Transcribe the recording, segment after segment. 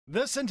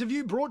This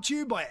interview brought to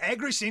you by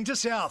AgriCentre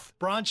South.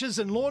 Branches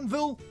in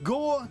Lawnville,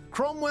 Gore,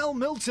 Cromwell,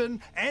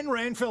 Milton and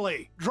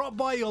Ranfilly. Drop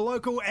by your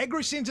local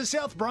AgriCentre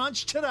South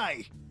branch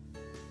today.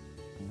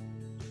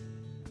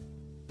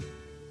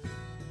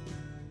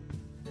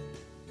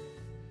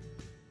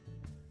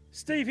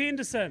 Steve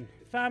Henderson,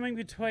 farming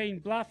between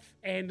Bluff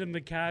and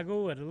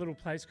Invercargill at a little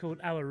place called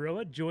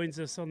Awarua, joins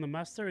us on the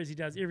muster as he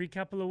does every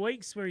couple of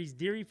weeks, where he's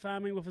dairy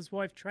farming with his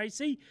wife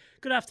Tracy.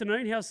 Good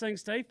afternoon. How's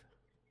things, Steve?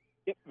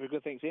 Yep, very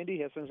good, thanks, Andy.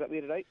 How's things up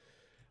there today?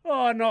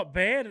 Oh, not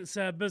bad. It's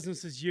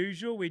business as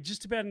usual. We're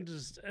just about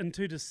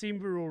into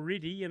December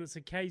already, and it's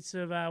a case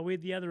of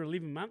where'd the other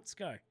 11 months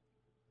go?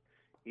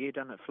 Yeah,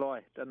 doesn't it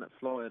fly?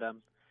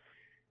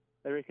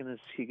 I reckon as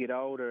you get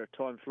older,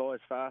 time flies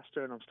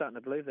faster, and I'm starting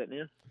to believe that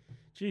now.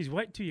 Geez,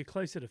 wait till you're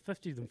closer to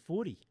 50 than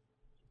 40.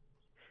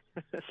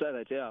 So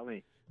they tell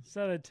me.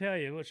 So they tell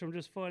you, which I'm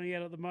just finding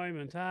out at the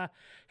moment.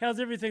 How's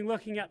everything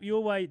looking up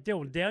your way,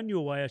 down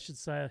your way, I should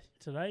say,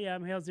 today?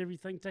 How's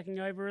everything ticking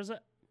over, is it?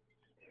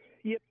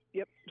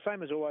 Yep.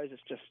 Same as always.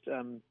 It's just,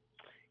 don't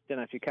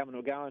know if you're coming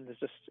or going. There's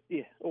just,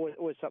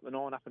 always something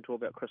on up until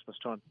about Christmas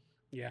time.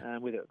 Yeah.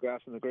 Whether it's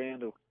grass on the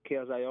ground or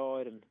cows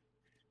AI-eyed.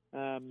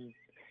 And,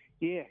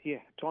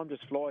 time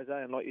just flies,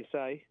 eh? And like you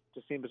say,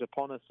 December's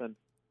upon us.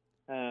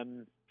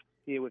 And,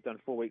 we've done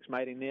 4 weeks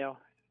mating now.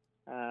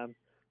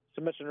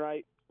 Submission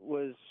rate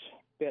was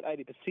about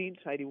 80%,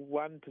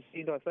 81%,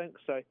 I think.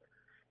 So,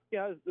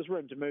 there's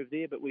room to move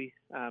there, but we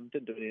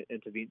didn't do an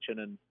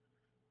intervention,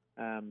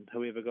 and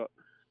whoever got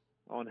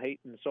on heat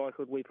and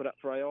cycled, we put up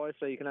for AI,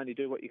 so you can only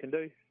do what you can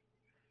do.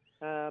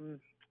 A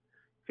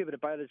fair bit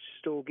of baleage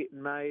still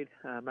getting made,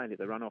 mainly at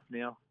the runoff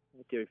now.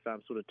 The dairy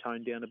farm's sort of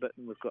toned down a bit,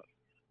 and we've got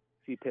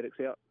a few paddocks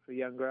out for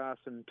young grass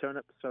and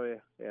turnips, so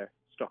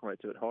stocking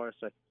rate's a bit higher,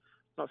 so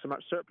not so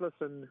much surplus,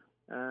 and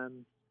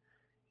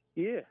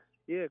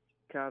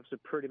calves are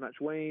pretty much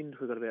weaned.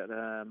 We've got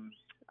about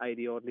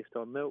 80 odd left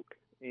on milk,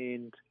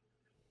 and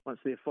once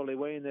they're fully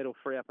weaned, that'll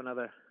free up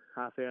another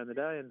half hour in the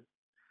day. And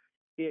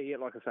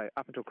like I say,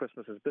 up until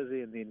Christmas is busy,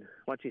 and then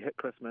once you hit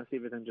Christmas,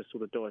 everything just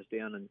sort of dies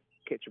down and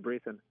catch your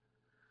breath and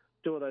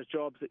do all those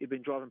jobs that you've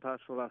been driving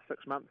past for the last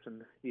 6 months,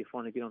 and you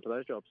finally get onto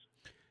those jobs.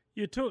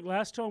 You talked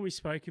last time we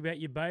spoke about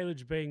your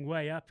baleage being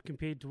way up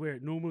compared to where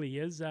it normally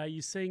is. Are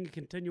you seeing a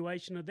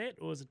continuation of that,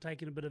 or is it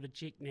taking a bit of a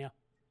check now?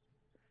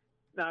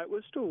 No,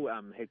 we've still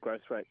had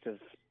growth rates of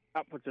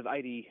upwards of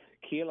 80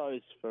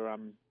 kilos for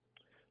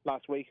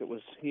last week. It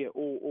was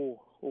all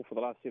for the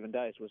last 7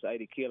 days was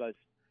 80 kilos.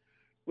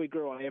 We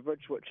grew on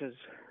average, which is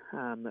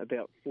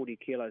about 40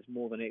 kilos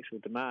more than actual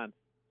demand.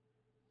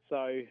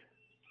 So,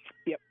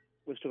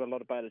 we've still got a lot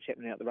of baleage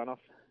happening out the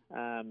runoff,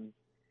 and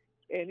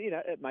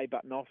it may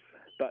button off,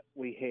 but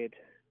we've had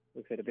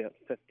about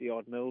 50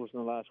 odd mils in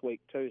the last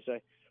week too. So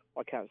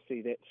I can't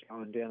see that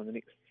slowing down in the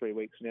next 3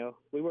 weeks now.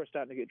 We were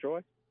starting to get dry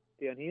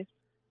down here.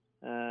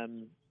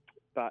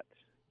 But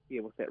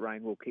with that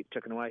rain, we'll keep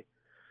ticking away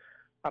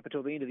up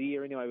until the end of the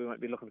year. Anyway, we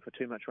won't be looking for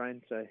too much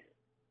rain, so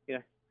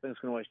things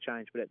can always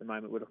change. But at the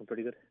moment, we're looking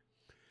pretty good.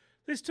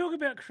 Let's talk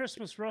about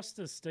Christmas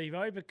rosters,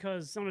 Steve-O,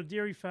 because on a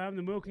dairy farm,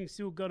 the milking's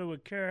still got to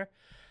occur.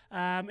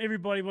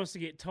 Everybody wants to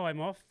get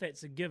time off.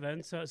 That's a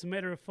given. So it's a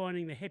matter of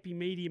finding the happy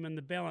medium and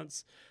the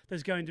balance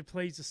that's going to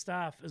please the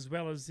staff as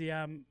well as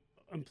the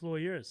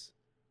employers.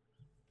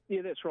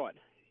 Yeah, that's right.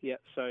 Yeah,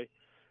 so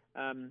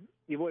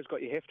you've always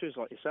got your have-tos,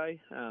 like you say.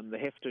 The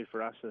have-to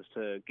for us is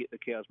to get the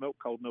cow's milk,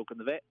 cold milk in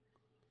the vat,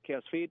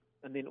 cow's fed,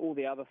 and then all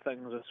the other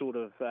things are sort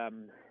of,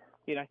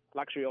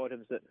 luxury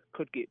items that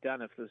could get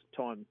done if there's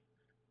time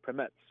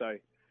permits. So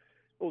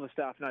all the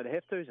staff know the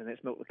have-tos, and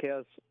that's milk the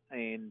cows,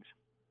 and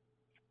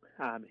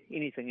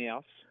anything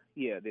else,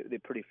 they're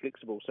pretty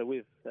flexible. So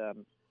we've had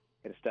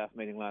a staff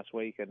meeting last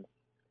week and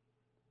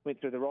went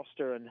through the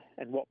roster and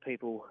what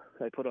people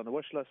they put on the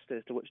wish list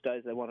as to which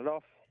days they wanted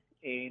off,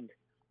 and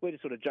we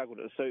just sort of juggled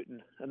it to suit,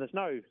 and there's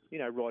no,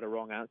 right or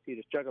wrong answer. You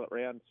just juggle it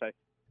around so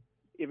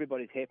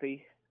everybody's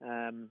happy.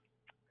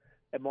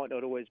 It might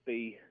not always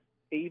be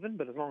even,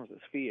 but as long as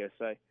it's fair.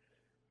 So,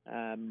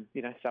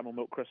 some will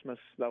milk Christmas,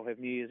 they'll have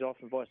New Year's off,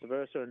 and vice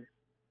versa.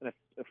 And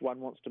if one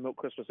wants to milk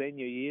Christmas and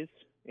New Year's,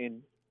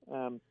 and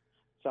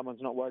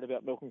someone's not worried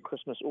about milking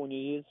Christmas or New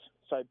Year's,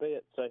 so be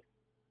it. So,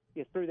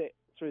 through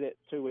that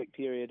 2 week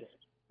period,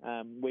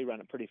 we run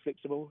it pretty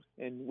flexible,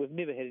 and we've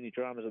never had any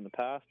dramas in the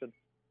past. And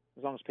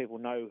as long as people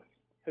know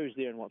who's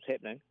there and what's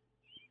happening,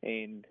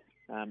 and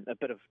a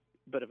bit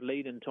of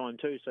lead-in time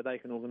too, so they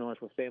can organise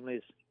with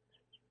families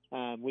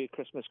where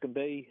Christmas can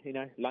be,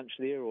 lunch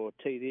there or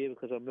tea there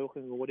because I'm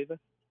milking or whatever.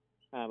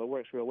 It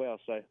works real well.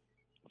 So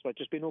it's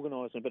just been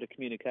organised and a bit of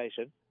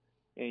communication,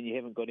 and you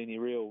haven't got any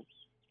real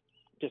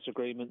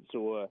disagreements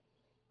or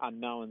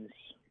unknowns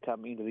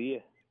come into the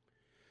year.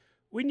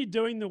 When you're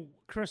doing the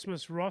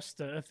Christmas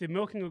roster, if they're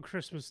milking on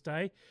Christmas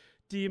Day,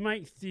 do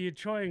you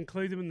try and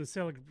include them in the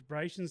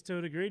celebrations to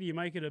a degree? Do you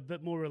make it a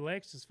bit more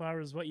relaxed as far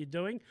as what you're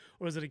doing?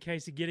 Or is it a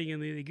case of getting in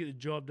there to get the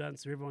job done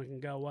so everyone can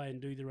go away and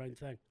do their own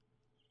thing?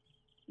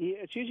 Yeah,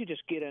 it's usually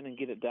just get in and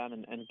get it done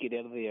and get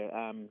out of there.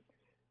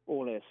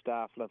 all our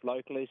staff live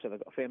locally, so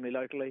they've got family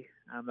locally.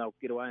 They'll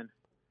get away and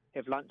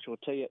have lunch or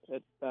tea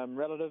at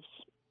relatives,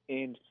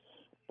 and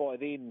by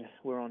then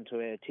we're on to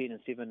our 10 and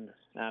 7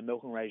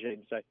 milking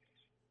regime. So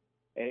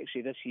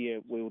actually this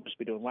year we will just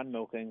be doing one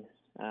milking.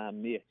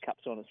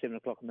 Cups on at 7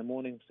 o'clock in the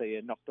morning, so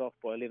you're knocked off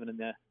by 11 in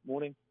the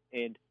morning,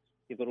 and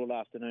you've got all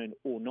afternoon,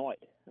 all night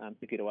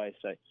to get away.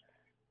 So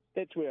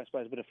that's where I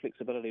suppose a bit of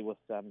flexibility with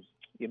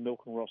your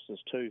milking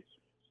rosters too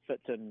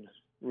fits in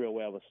real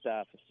well with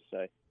staff.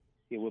 So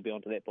yeah, we'll be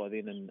onto that by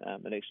then, and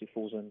it actually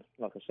falls in,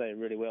 like I say,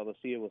 really well this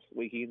year with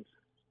weekends.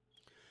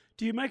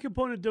 Do you make a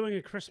point of doing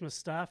a Christmas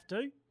staff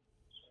do?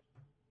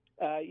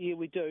 Yeah,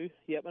 we do.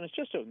 Yep, and it's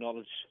just to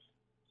acknowledge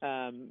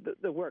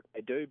the work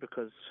they do,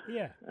 because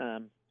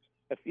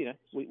if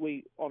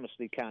we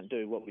honestly can't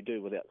do what we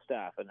do without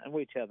staff, and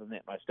we tell them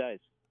that most days.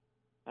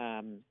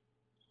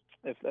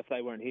 If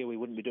they weren't here, we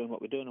wouldn't be doing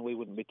what we're doing, and we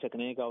wouldn't be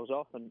ticking our goals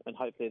off, and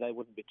hopefully they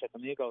wouldn't be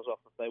ticking their goals off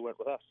if they weren't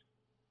with us.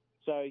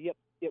 So, yep,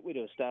 we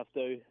do a staff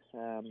do.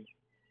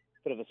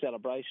 Bit of a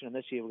celebration, and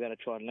this year we're going to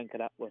try and link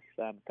it up with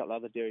a couple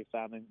of other dairy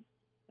farming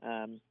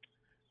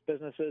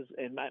businesses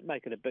and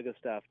make it a bigger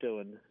staff do,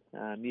 and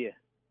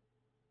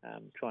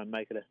try and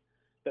make it a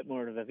bit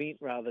more of an event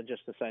rather than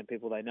just the same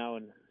people they know,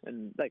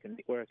 and they can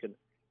network and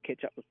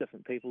catch up with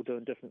different people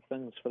doing different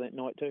things for that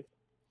night too.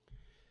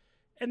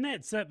 And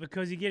that's it,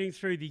 because you're getting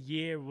through the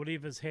year,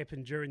 whatever's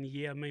happened during the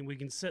year. I mean, we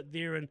can sit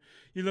there and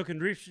you look in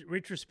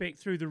retrospect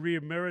through the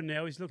rear mirror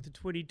now. He's looked at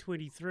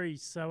 2023.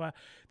 So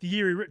the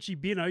year of Richie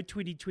Beno,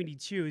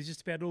 2022, is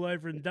just about all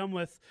over and done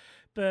with.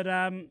 But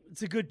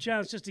it's a good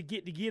chance just to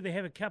get together,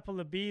 have a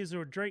couple of beers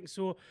or drinks,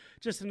 or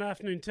just an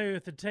afternoon tea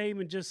with the team,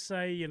 and just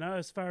say,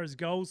 as far as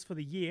goals for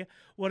the year,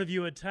 what have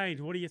you attained?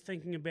 What are you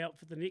thinking about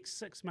for the next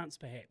 6 months,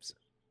 perhaps?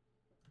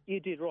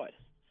 You did right.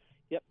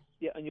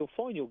 Yeah, and you'll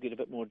find you'll get a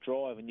bit more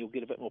drive, and you'll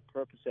get a bit more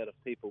purpose out of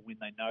people when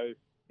they know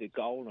their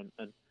goal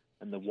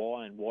and the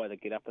why, and why they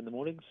get up in the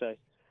morning. So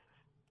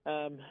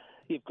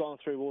you've gone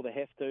through all the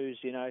have-tos,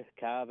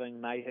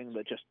 calving, mating,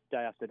 that just day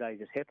after day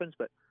just happens.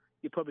 But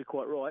you're probably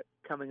quite right.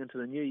 Coming into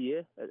the new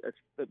year, it's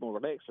a bit more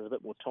relaxed. There's a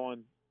bit more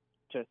time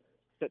to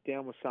sit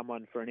down with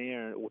someone for an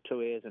hour or 2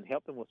 hours and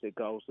help them with their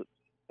goals that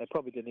they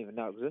probably didn't even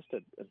know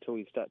existed until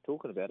you start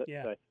talking about it.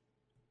 Yeah.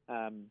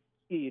 So,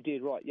 you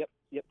did right.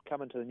 Yep,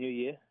 come into the new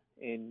year.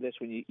 And that's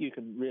when you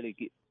can really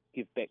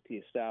give back to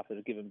your staff that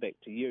are given back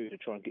to you to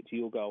try and get to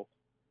your goal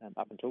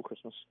up until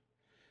Christmas.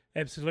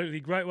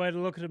 Absolutely. Great way to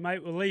look at it,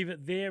 mate. We'll leave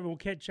it there and we'll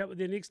catch up with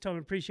you next time.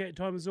 Appreciate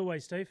your time as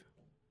always, Steve.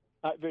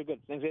 Very good.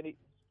 Thanks, Andy.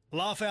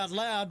 Laugh out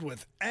loud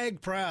with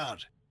Ag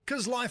Proud,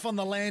 because life on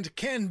the land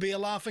can be a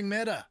laughing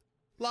matter.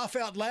 Laugh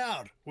out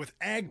loud with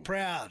Ag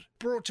Proud,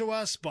 brought to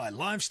us by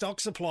Livestock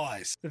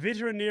Supplies. The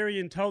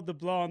veterinarian told the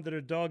blind that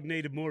her dog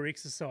needed more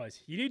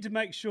exercise. You need to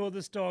make sure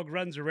this dog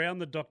runs around,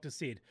 the doctor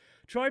said.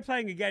 Try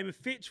playing a game of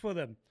fetch with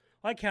him.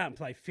 I can't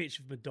play fetch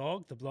with my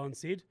dog, the blind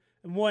said.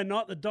 And why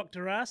not, the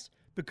doctor asked.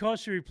 Because,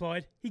 she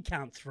replied, he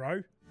can't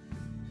throw.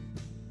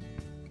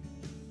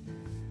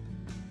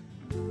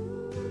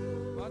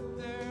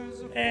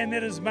 And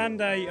that is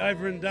Monday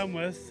over and done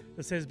with.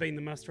 This has been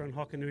the Muster on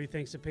Hokanui.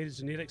 Thanks to Peter's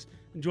Genetics.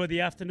 Enjoy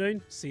the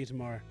afternoon. See you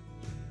tomorrow.